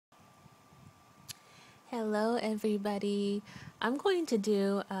Hello everybody. I'm going to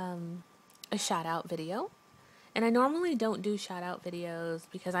do a shout out video. And I normally don't do shout out videos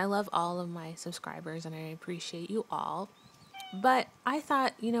because I love all of my subscribers and I appreciate you all. But I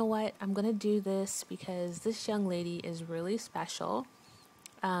thought, you know what, I'm going to do this because this young lady is really special.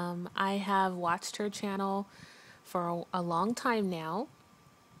 I have watched her channel for a long time now.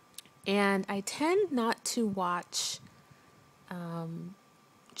 And I tend not to watch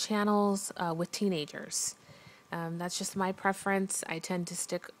channels with teenagers. That's just my preference. I tend to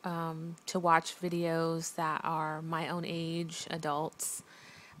stick to watch videos that are my own age, adults.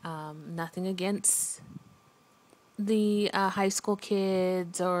 Nothing against the high school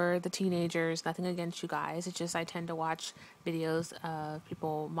kids or the teenagers, nothing against you guys. It's just I tend to watch videos of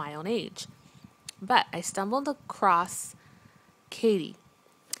people my own age. But I stumbled across Katie,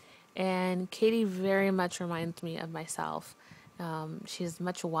 and Katie very much reminds me of myself. She's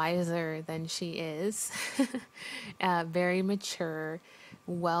much wiser than she is. Very mature,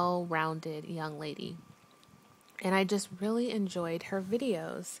 well-rounded young lady. And I just really enjoyed her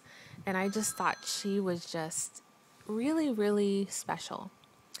videos. And I just thought she was just really, really special.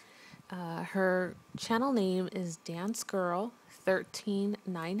 Her channel name is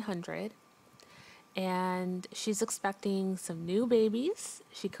Dancergirl13900. And she's expecting some new babies.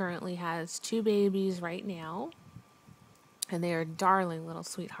 She currently has 2 babies right now. And they are darling little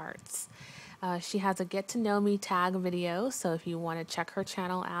sweethearts. She has a get to know me tag video, so if you want to check her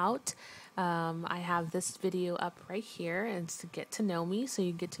channel out, I have this video up right here, and it's to get to know me, so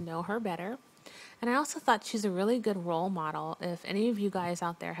you get to know her better. And I also thought she's a really good role model. If any of you guys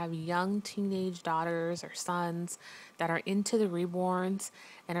out there have young teenage daughters or sons that are into the reborns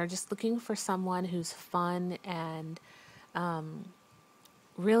and are just looking for someone who's fun and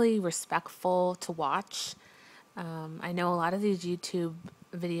really respectful to watch, I know a lot of these YouTube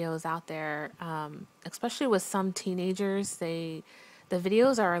videos out there, especially with some teenagers, the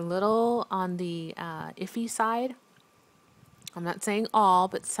videos are a little on the iffy side. I'm not saying all,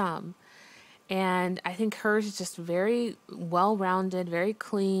 but some. And I think hers is just very well-rounded, very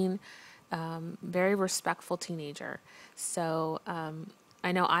clean, very respectful teenager. So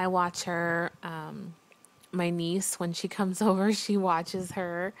I know I watch her. My niece, when she comes over, she watches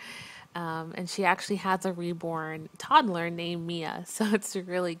her. And she actually has a reborn toddler named Mia, so it's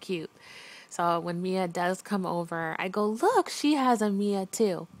really cute. So when Mia does come over, I go, look, she has a Mia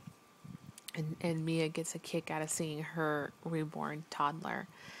too. And Mia gets a kick out of seeing her reborn toddler.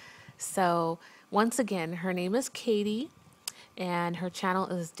 So once again, her name is Katie, and her channel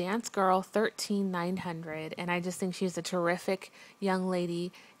is Dancergirl13900. And I just think she's a terrific young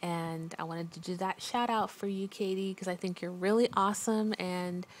lady, and I wanted to do that shout out for you, Katie, because I think you're really awesome,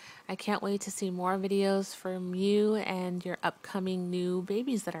 and I can't wait to see more videos from you and your upcoming new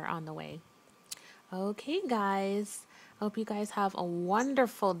babies that are on the way. Okay, guys, I hope you guys have a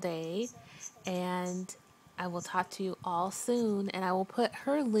wonderful day, and I will talk to you all soon, and I will put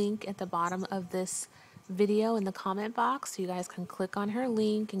her link at the bottom of this video in the comment box so you guys can click on her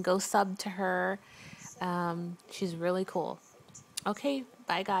link and go sub to her. She's really cool. Okay,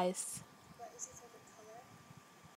 bye guys.